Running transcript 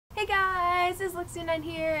guys, it's Lexi9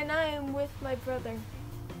 here, and I am with my brother,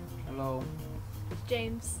 Hello.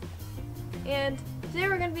 James. And today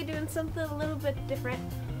we're going to be doing something a little bit different.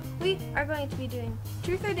 We are going to be doing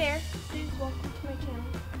Truth or Dare. Please welcome to my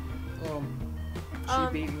channel. She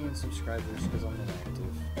beat me in subscribers because I'm inactive.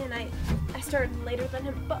 And I started later than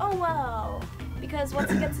him, but oh well. Because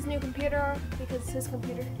once he gets his new computer, because his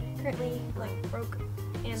computer currently broke,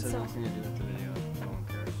 and This has so nothing to do with the video. No one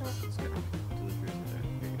cares. Let's get to the Truth or Dare.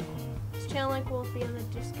 Here you go. his channel link will be in the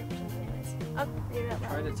description anyways. I'll read it out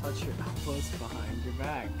Try loud. to touch your elbows behind your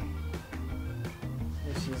back.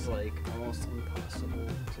 Which is like almost impossible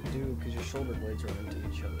to do because your shoulder blades run into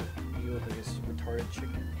each other. You look like a retarded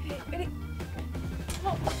chicken. Hey, ready?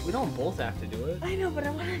 Oh, We don't both have to do it. I know, but I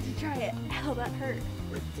wanted to try it. Ow, that hurt.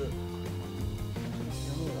 It's the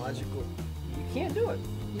only logical. You can't do it.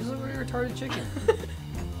 You look like a retarded chicken. You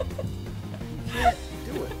can't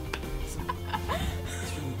do it. It's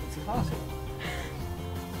impossible.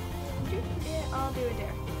 Yeah, I'll do a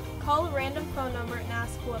dare. Call a random phone number and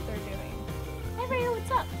ask what they're doing. Hey, Raya,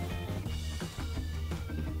 what's up?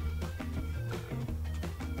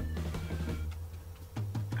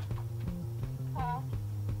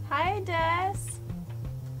 Hi, Des.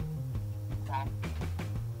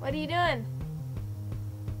 What are you doing?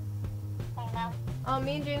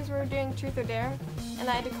 Me and James were doing Truth or Dare, and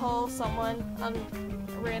I had to call someone, a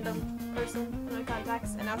random person in my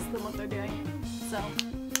contacts, and ask them what they're doing. So,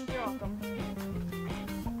 you're welcome.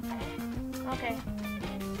 Okay.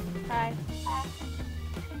 Bye. I'm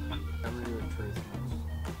gonna do a truth next.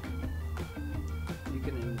 You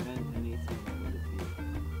can invent anything. What would it be?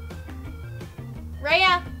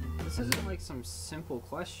 Raya! This isn't like some simple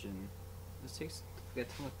question. This takes get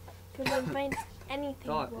too much Could invent anything.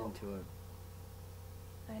 thought Well, into it.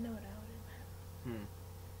 I know what I would invent. Hmm.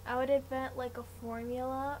 I would invent like a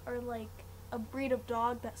formula or like a breed of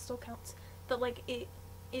dog that still counts. That like it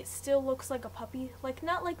still looks like a puppy. Like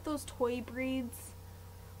not like those toy breeds.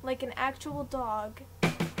 Like an actual dog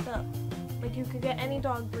that like you could get any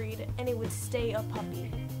dog breed and it would stay a puppy.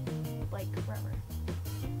 Like forever.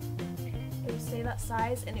 It would stay that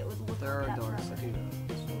size and it would look There like are that dogs forever. that do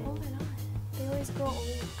that. No, they're not. They always grow old.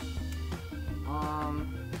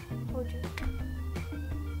 Told you.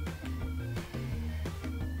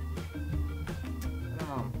 I don't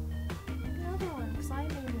know. Another one, because I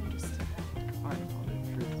mainly just did that. Fine, I'll do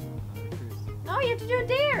truth. Another truth. No, you have to do a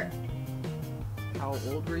dare! How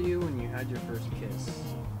old were you when you had your first kiss?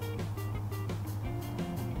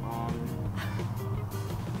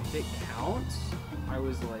 If it counts, I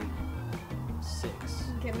was like 6.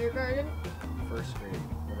 Kindergarten? First grade,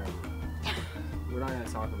 whatever. We're not gonna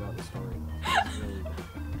talk about the story though. It's really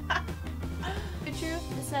bad. The truth,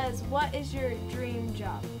 it says, what is your dream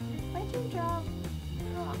job? My dream job?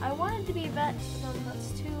 I wanted to be a vet, but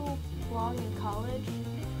that's too long in college.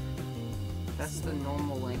 That's the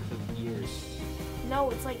normal length of years. No,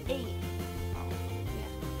 it's like 8. Oh. Yeah.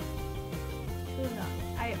 Who knows?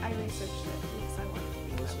 I researched it because I wanted to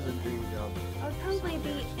be This is a dream job. I would probably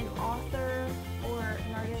be an author or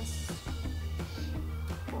an artist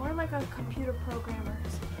or like a computer programmer or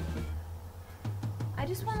something. I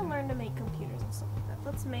just want to learn to make computers and stuff like that.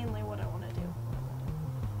 That's mainly what I want to do.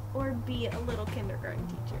 Or be a little kindergarten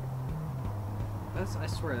teacher. That's, I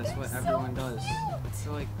swear, that's what They're everyone so does. cute.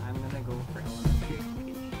 So like, I'm gonna go for elementary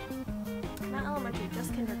education. Not elementary,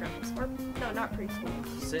 just kindergarten. Or, no, not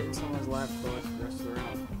preschool. Sit in someone's lap for the rest of the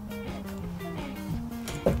round.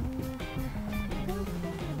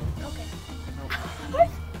 Okay.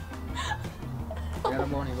 I got a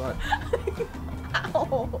bony butt.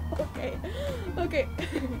 Ow. Okay. Okay.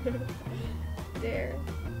 Dare.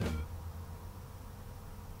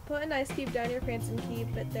 Put an ice cube down your pants and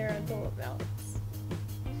keep it there until it melts.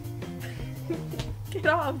 Get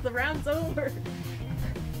off, the round's over.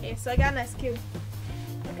 Okay, so I got an ice cube.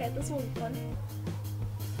 Okay, this will be fun.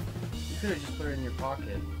 You could have just put it in your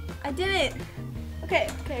pocket. I did it! Okay.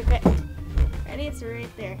 Ready? It's right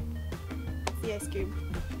there. It's the ice cube.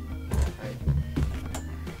 Right.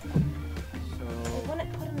 I So, want to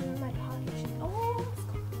put them in my pocket. Oh, that's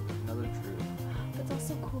cool. another truth. That's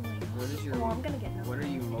also cool. What is your? Oh, I'm gonna get What are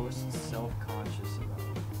you most self-conscious about?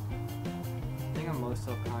 I think I'm most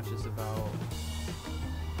self-conscious about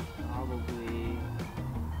probably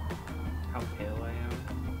how pale I am.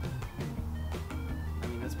 I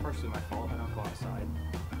mean, that's partially my fault. I don't go outside,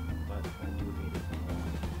 but I do hate it.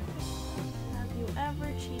 Have you ever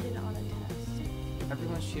cheated on a test?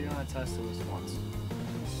 Everyone's cheated on a test at least once.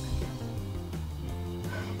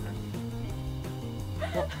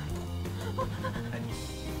 Well,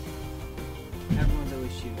 everyone's at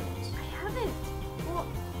least cheated once. I haven't. Well,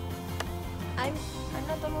 I'm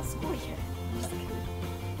not done with school yet. Just kidding.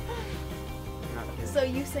 Not kidding. So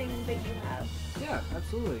you saying that you have? Yeah,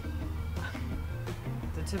 absolutely.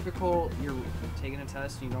 The typical, you're taking a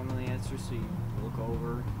test, you don't know the answer, so you look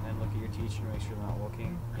over and look at your teacher to make sure they're not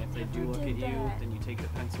looking. And if they do look at you, then you take the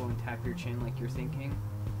pencil and tap your chin like you're thinking.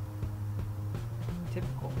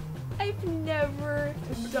 Typical. I've never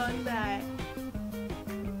done that.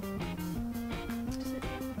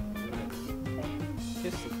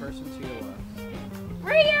 Kiss the person to your left.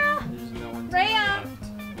 Rhea! There's no one to Rhea! your left.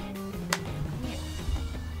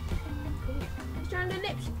 He's trying to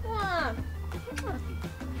nip. Mwah. Mwah.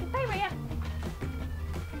 Bye, Rhea.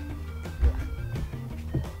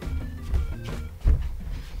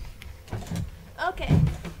 Okay.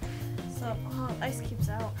 So, Ice Cube's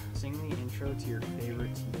out. Sing the intro to your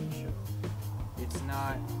favorite TV show. It's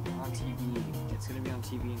not on TV. It's going to be on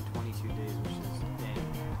TV in 22 days, which is dang.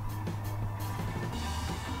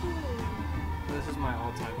 This is my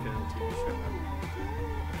all-time favorite TV show ever.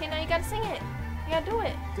 Okay, now you gotta sing it. You gotta do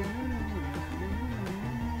it.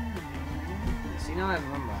 See, now I have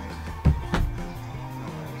memorized.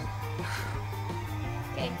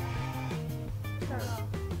 Okay. Start off.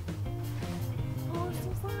 Oh, it's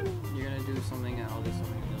so fun. You're gonna do something, and I'll do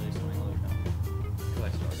something, and you'll do something, I'll do something. Until I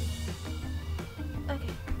started.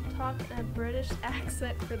 Okay. Talk in a British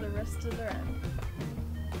accent for the rest of the round.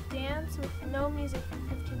 Dance with no music for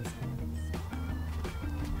 15 seconds.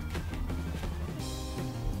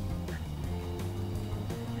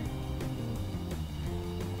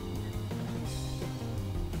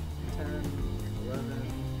 10,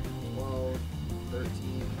 11, 12,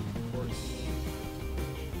 13, 14.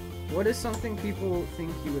 What is something people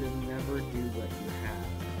think you would have never do but you have?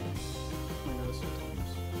 I know sometimes.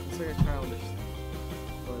 It's like a childish thing.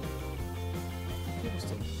 But people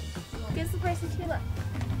still do it. Guess the person to your left.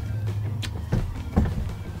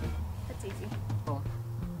 That's easy. Oh.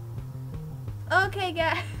 Okay,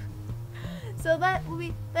 guys. So that will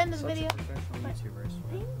be the end of the Such video. a professional YouTuber, I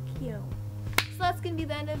swear. Thank you. So that's gonna be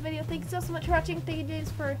the end of the video. Thank you so much for watching. Thank you,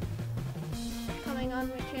 James, for coming on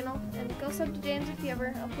my channel. And go sub to James if he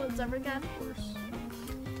ever uploads ever again. Of course.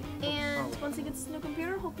 And once he gets his new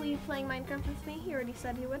computer, hopefully he's playing Minecraft with me. He already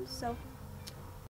said he would. So